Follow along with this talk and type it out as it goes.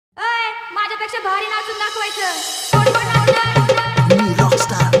माझ्यापेक्षा भारी नाचून दाखवायचं. कोण कोण नाचणार? मी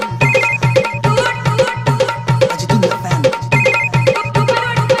रॉकस्टार माझी दुनिया फॅन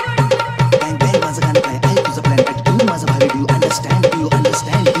बँग बँग माझं गाणं काय आहे तुझं प्लॅन काय तू माझं भावी do you understand do you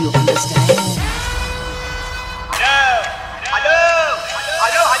understand do you understand. Hello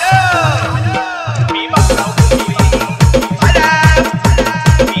hello hello me Baparao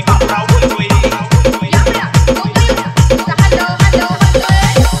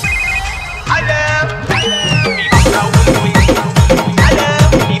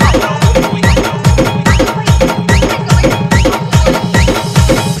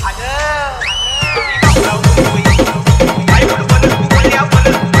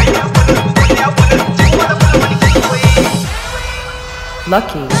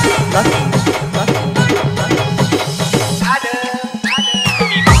Lucky, lucky, lucky.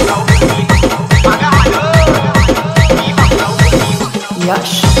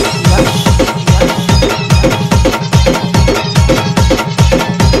 Yash, yash, yash.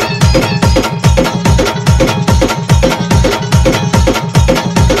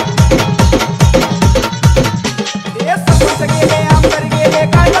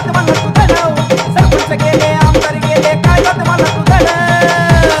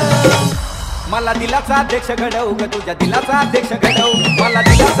 मला दिलाचा अध्यक्ष घडवू ग तुझ्या दिलाचा अध्यक्ष घडवू मला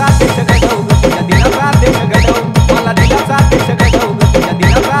दिलाचा अध्यक्ष घडवू ग तुझ्या दिलाचा अध्यक्ष घडवू मला दिलाचा अध्यक्ष घडवू ग तुझ्या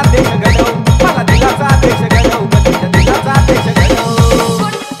दिलाचा अध्यक्ष घडवू मला दिलाचा अध्यक्ष घडवू ग तुझ्या दिलाचा अध्यक्ष घडवू.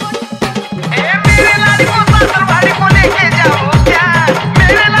 ए मेरे लाडी को सासर भारी को लेके जाओ क्या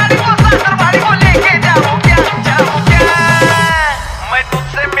मेरे लाडी को सासर भारी को लेके जाओ क्या मैं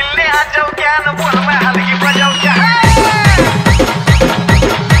तुझसे मिलने आ जाऊं क्या न बोल मैं हलगी बजाऊं क्या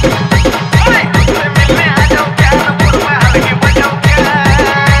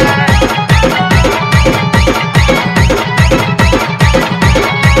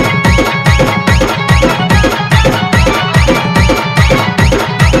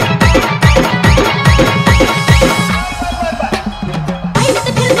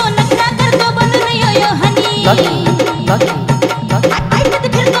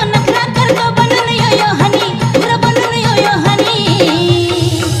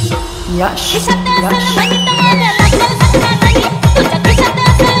Yash, yash.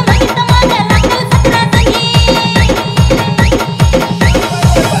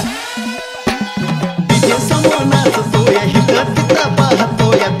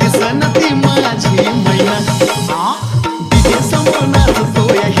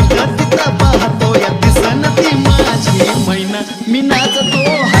 मी नाचतो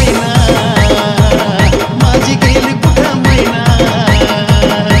हाय ना माझी गेली कुठं मैना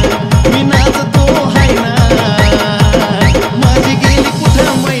मी नाचतो हाय ना माझी गेली कुठं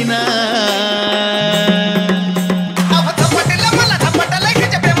मैना. झपाटीला मला झपाटाला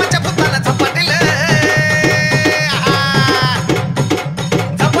हिच्या प्रेमाच्या भूताला झपाटीला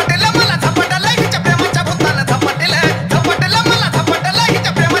झपाटीला मला झपाटाला हिच्या प्रेमाच्या भूताला झपाटीला झपाटीला मला झपाटाला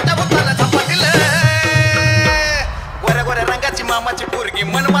हिच्या प्रेमाच्या भूताला झपाटीला. गोऱ्या गोऱ्या रंगाची मामाची पोरगी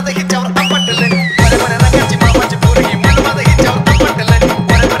मन माझं हिच्यावर आपटलं गोऱ्या गोऱ्या रंगाची मामाची पोरगी मन माझं हिच्यावर आपटलं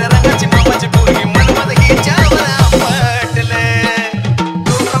गोऱ्या गोऱ्या रंगाची मामाची पोरगी मन माझं हिच्यावर आपटलं.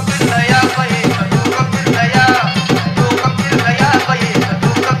 तू कपिलया बाई तू कपिलया तू कपिलया बाई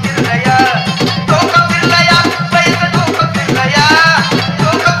तू कपिलया तू कपिलया बाई तू कपिलया तू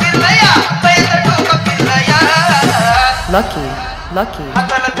कपिलया बाई तू कपिलया. Lucky, lucky.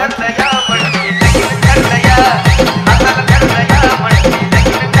 हाताला धरलया म्हणती लगीन धरलया हाताला धरलया म्हणती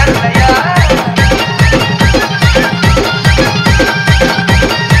लगीन धरलया.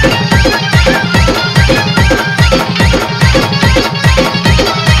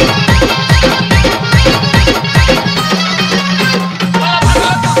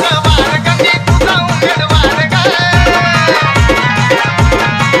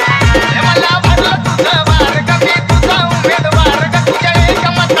 मला भरलं तुझं वार गमी तुझा उमेदवार ग तुझ्या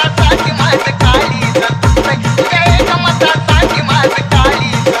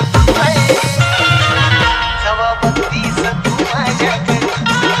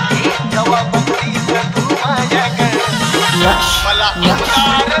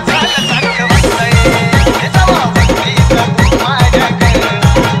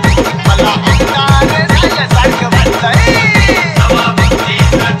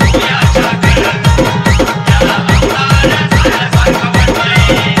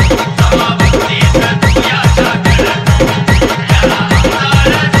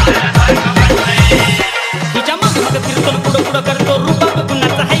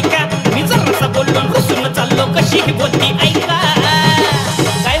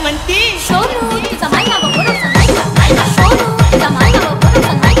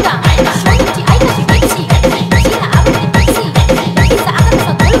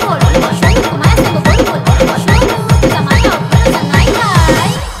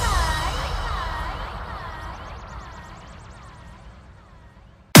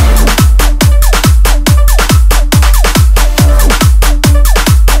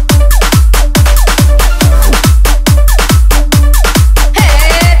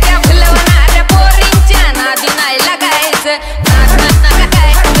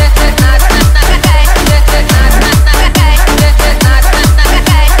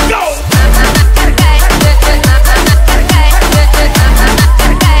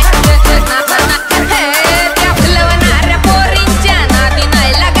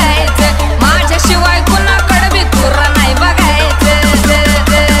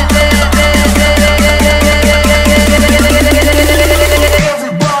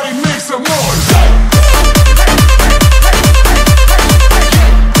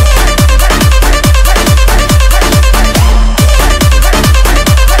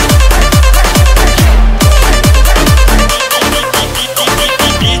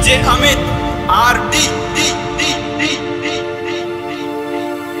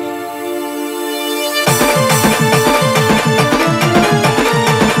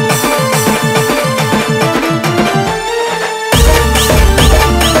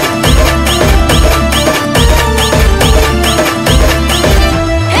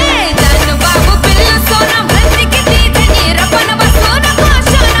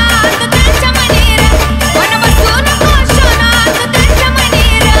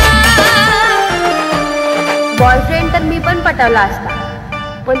पटवला असता,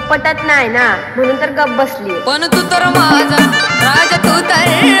 पण पटत नाही ना, म्हणून तर गप बसली. पण तू तर माझा राजा, तू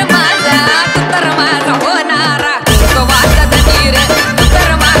तर माझा, तू तर माझा होणारा वाचा धनीर, तू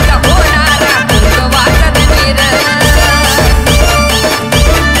तर माझा होणारा वाचा धनीर.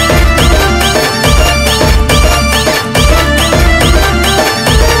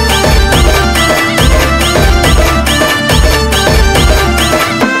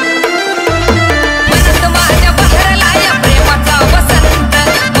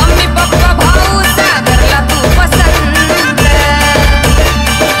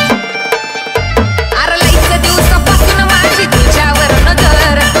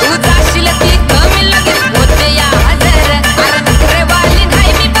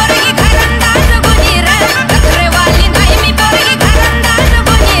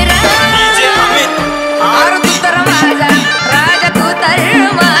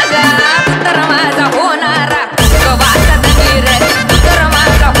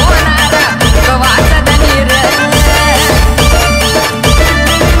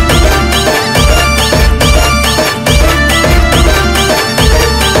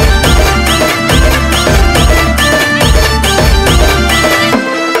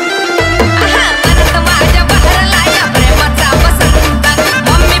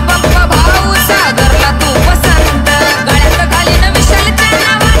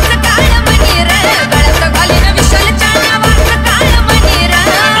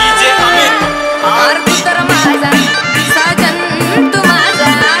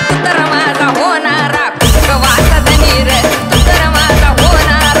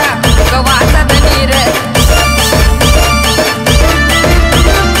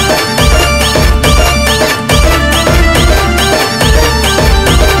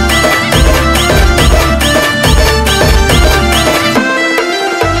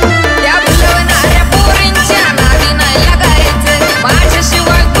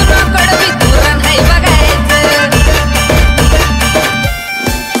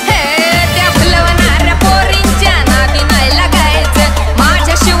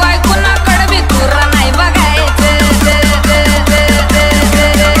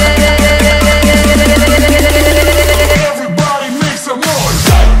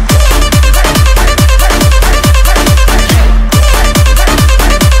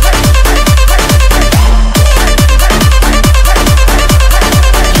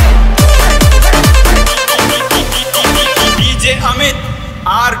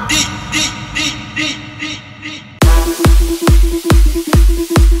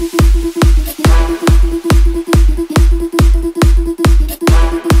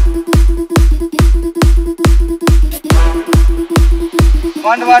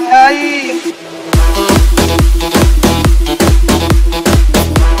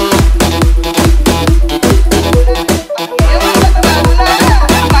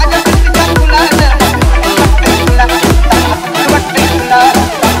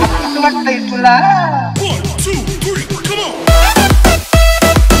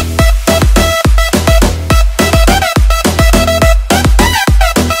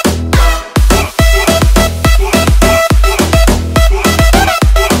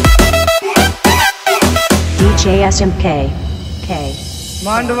 JSMK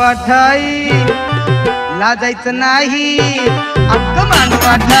मांडवा ठाई लाजायचं नाही, अक्क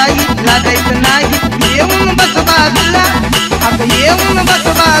मांडवा ठाई लाजायचं नाही. येऊन बस बाजूला, अगं येऊन बस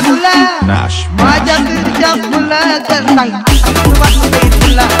बाजूला, माझ्या तुझ्या फुलाचं सांग वाटतंय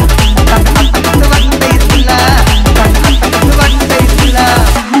तुला, वाटतंय तुला, वाटतंय तुला.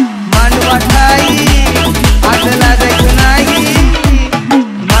 मांडवा ठाई आज लाजायचं नाही,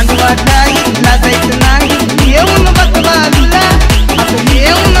 मांडवा ठाई लाजायचं नाही. येऊन बस बाजूला, अगं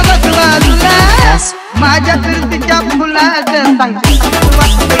येऊन बस बाजूला, माझ्या कीर्तीच्या फुलाचं सांग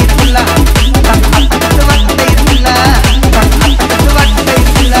वाटतंय तुला, वाटतंय तुला, वाटतंय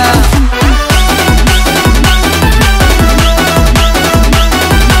तुला.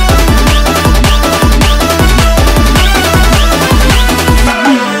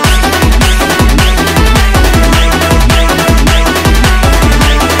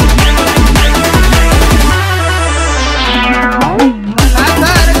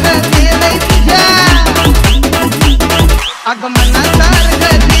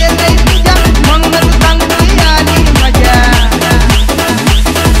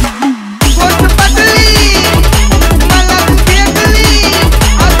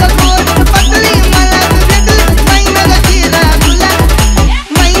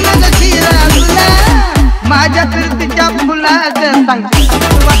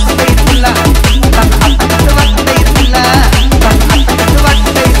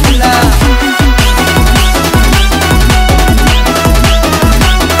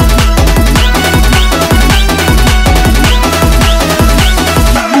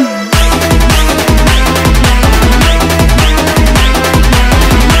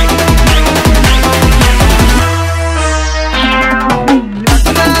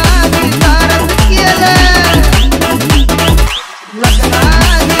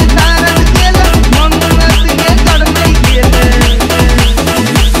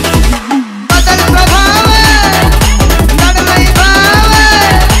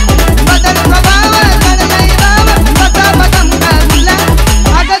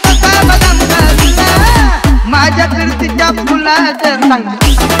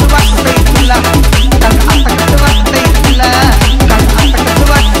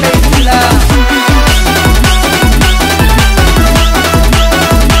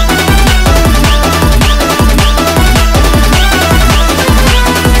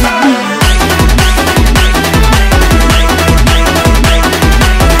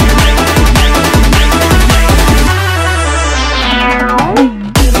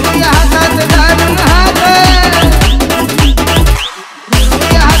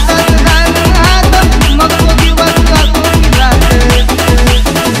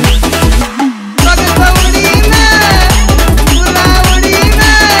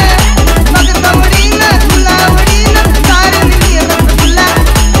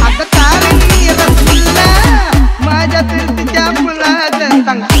 ग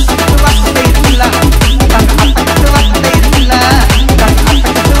सांग कसं वाटतंय तुला सांग आता कसं वाटतंय तुला सांग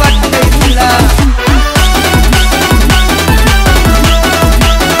आता कसं वाटतंय तुला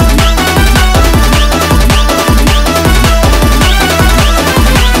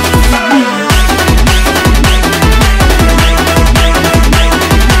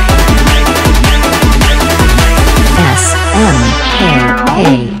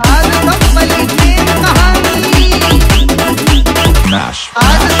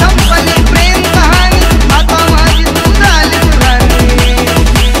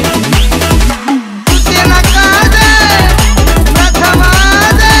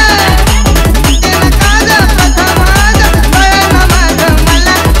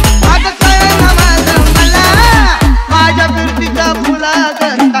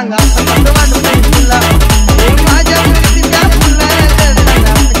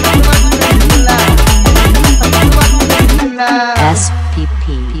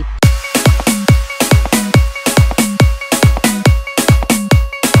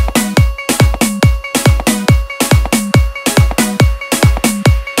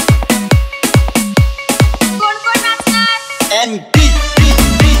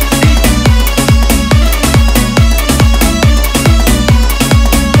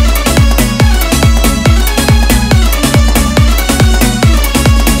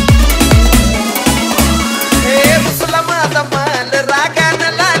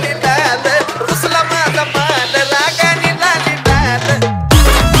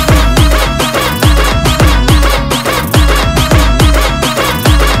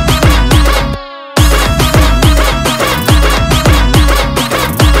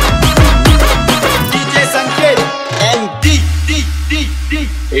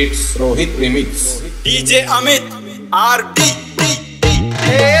Rohit remix DJ Amit RD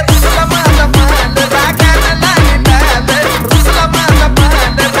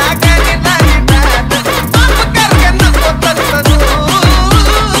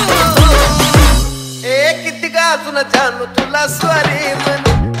किती गाजून जाणू तुला स्वारी म्हण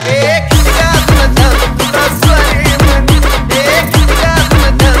किती गाजून जाणू तुला स्वारी म्हण किती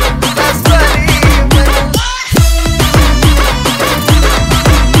गाजून जाणू तुला स्वारी म्हण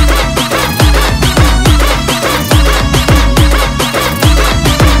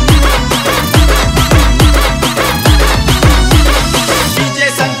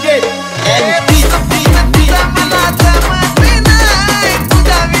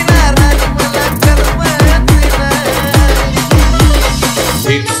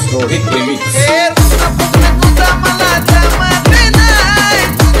रोहित रिमिक्स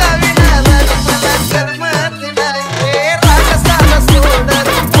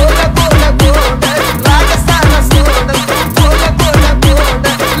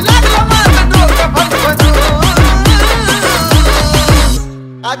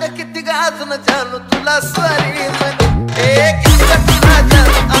अग किती गाजून जाणू तुला स्वारी म्हण किती तुला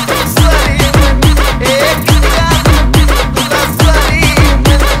जाणू आपण स्वारी म्हण किती गाजून तुला स्वारी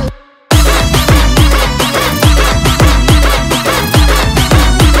म्हण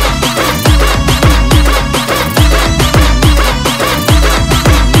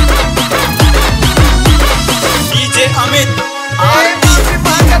डीजे अमित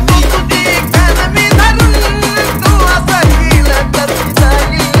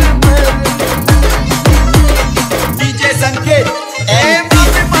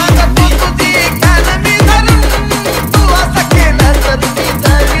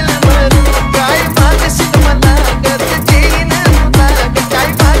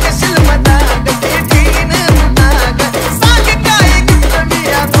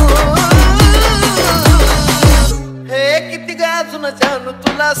जाणू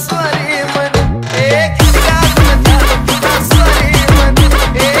तुला स्वारी म्हण किती गाजून जाणू तुला स्वारी म्हण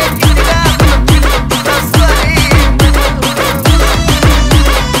किती गाजून तुला स्वारी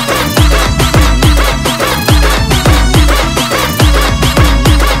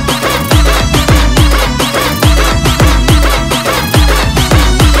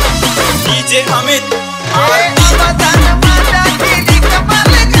DJ Amit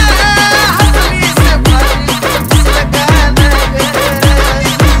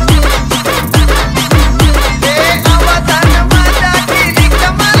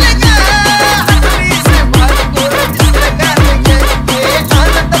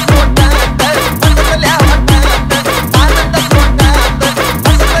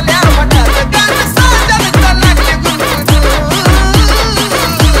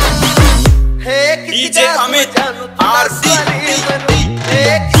DJ Amit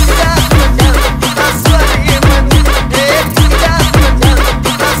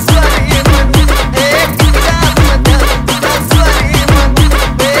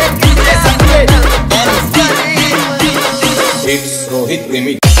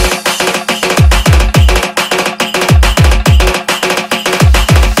remix.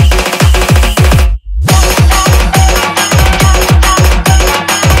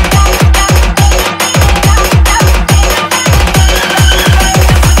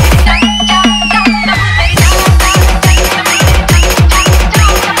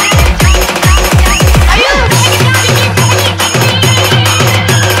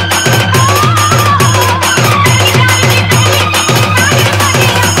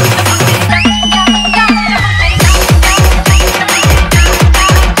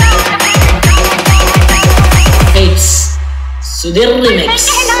 Sudir Remix.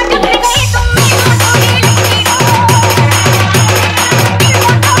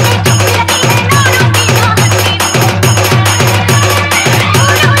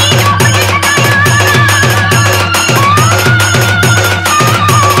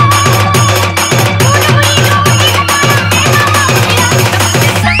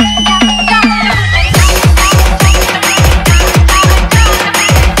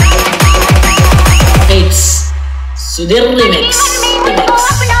 Sudir Remix.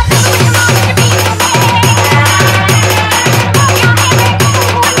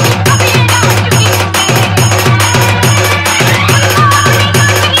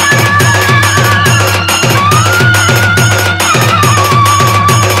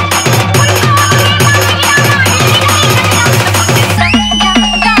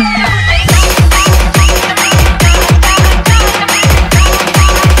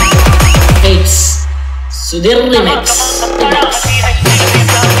 Sudir Remix.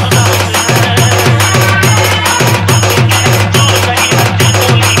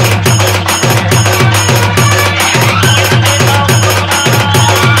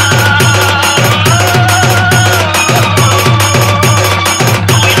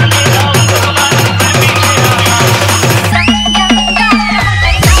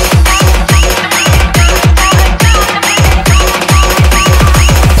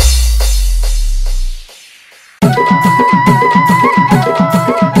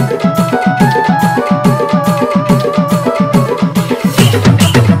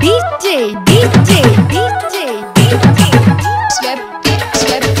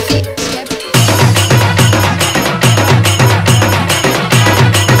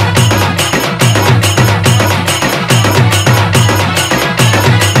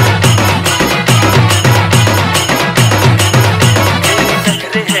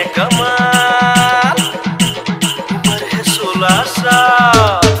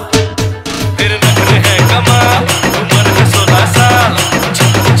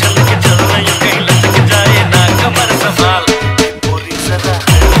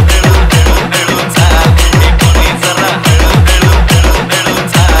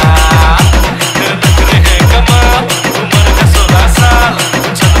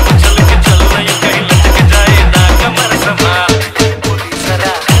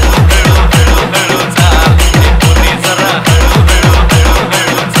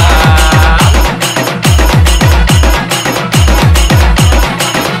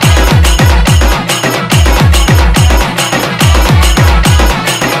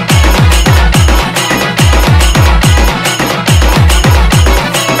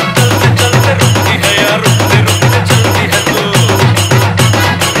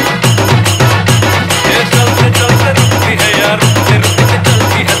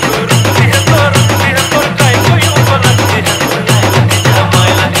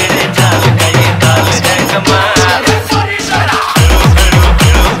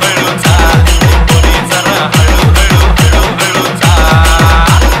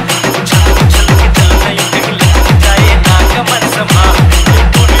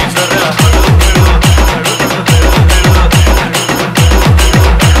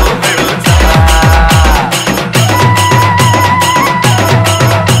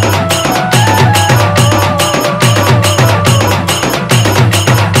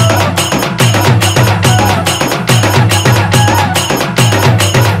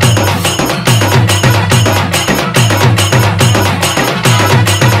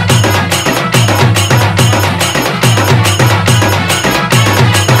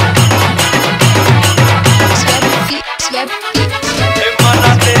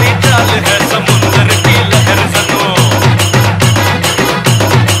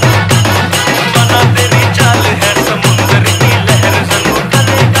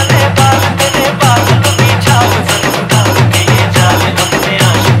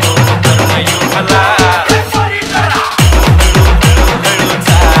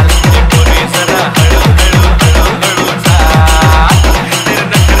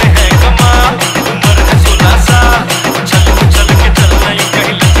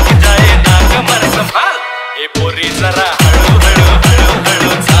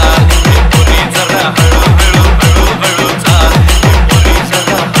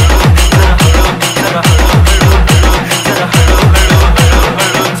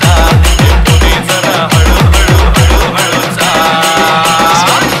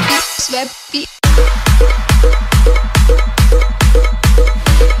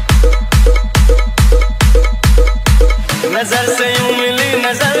 नजर से यूं मिली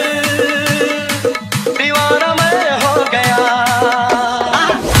नजर दीवाना मैं हो गया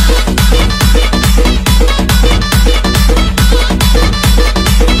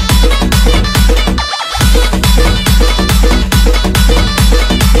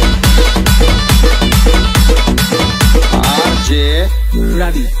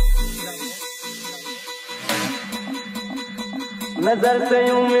Ravi. नजर से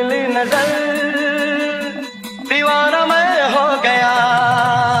यूं मिली नजर दीवाना मैं हो गया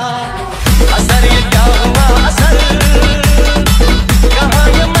असर ये क्या हुआ असर कहाँ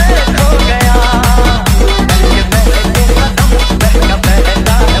ये मैं खो गया बहके बहके कदम बहका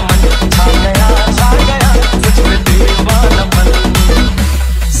बहका मन छा गया तुझ पे दीवानापन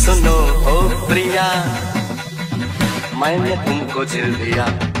सुनो ओ प्रिया मैंने तुमको दिल दिया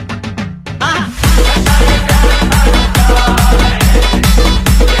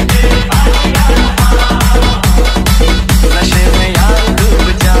नशे में यार डूब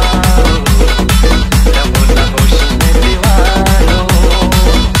जाओ रहो न होश में दीवानो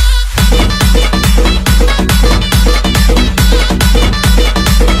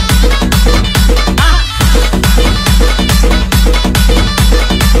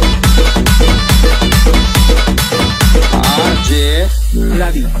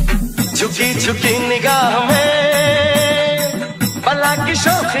Ravi. झुकी झुकी निगाह में बला की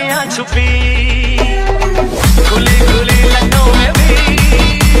शोखियां छुपी खुली खुली लटों में भी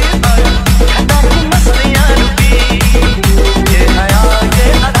खता की मस्तियां रुकी ये हया ये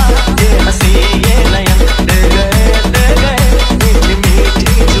अदा ये हंसी ये नयन दे गए मीठी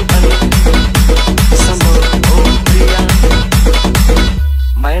मीठी जुबान सुनो ओ प्रिया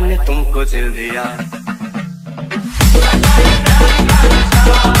मैंने तुमको दिल दिया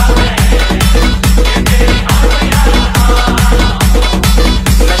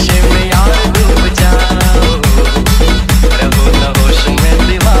नशे में यार डूब जाओ रहो न होश में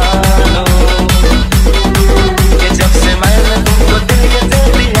दीवानो कि जब से मैंने तुमको दिल ये दे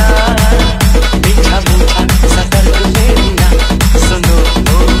दिया मीठा मीठा सा दर्द ले लिया सुनो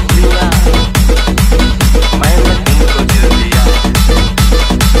ओ प्रिया मैंने तुमको दिल दिया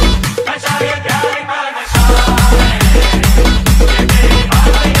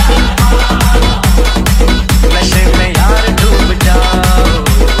नशे में यार डूब जाओ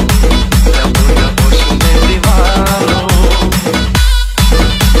रहो न होश में दीवानो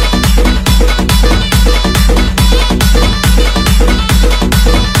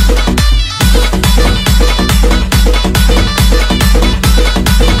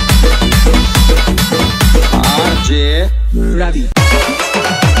RJ Ravi.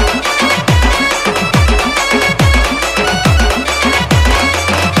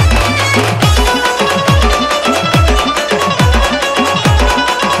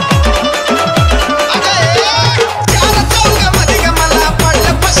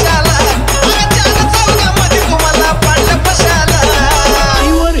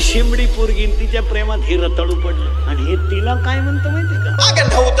 शिमडी पोरगी तिच्या प्रेमात हे रताळू पडलं आणि हे तिला काय म्हणतं माहिती का अगं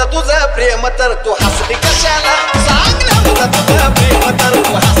नव्हतं तुझं प्रेम तर तू हसली कशाला सांग नव्हतं तुझं प्रेम तर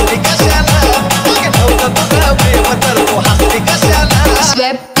तू हसली कशाला अगं नव्हतं तुझं प्रेम तर तू हसली कशाला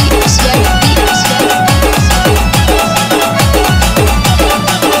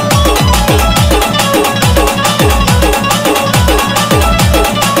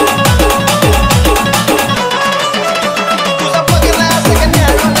तुझं बघणं सगळं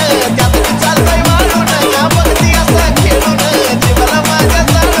न्याळून त्यात मी चालतंय मारून का बघती असं खेळून जीवाला माझ्या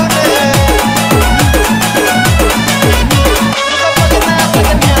चालून तुझं बघणं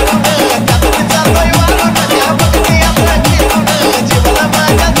सगळं न्याळून त्यात मी चालतंय मारून का बघती असं खेळून जीवाला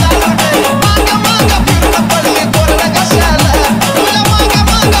माझ्या चालून मागं मागं फिरून पडली कोरडं कशाला तुझ्या मागं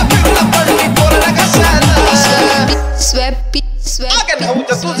मागं फिरून पडली कोरडं कशाला अगं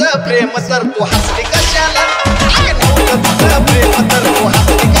नव्हतं तुझं प्रेम तर तू हसली कशाला अगं नव्हतं तुझं प्रेम तर तू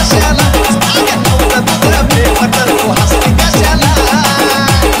हसली कशाला अगं नव्हतं तुझं प्रेम तर तू हसली कशाला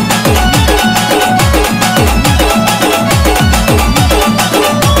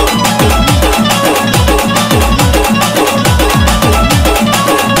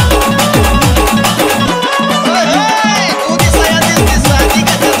तू दिसाया दिसती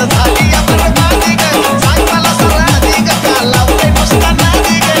गजत झाली आपण बाधी ग सांग मला सराधी ग का लावते नुसताना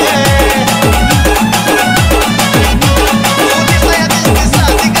दी ग तू दिसाया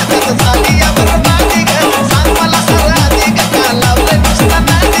दिसती गजत झाली आपण बाधी ग सांग मला सराधी ग का लावते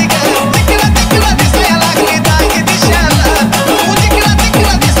नुसताना दी ग तिकडं तिकडं दिसाया लागली दागी दिशाला तू तिकडं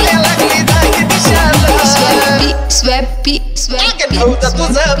तिकडं दिसाया लागली दागी दिशाला अगं नव्हतं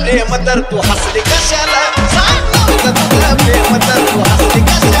तुझं प्रेम तर तू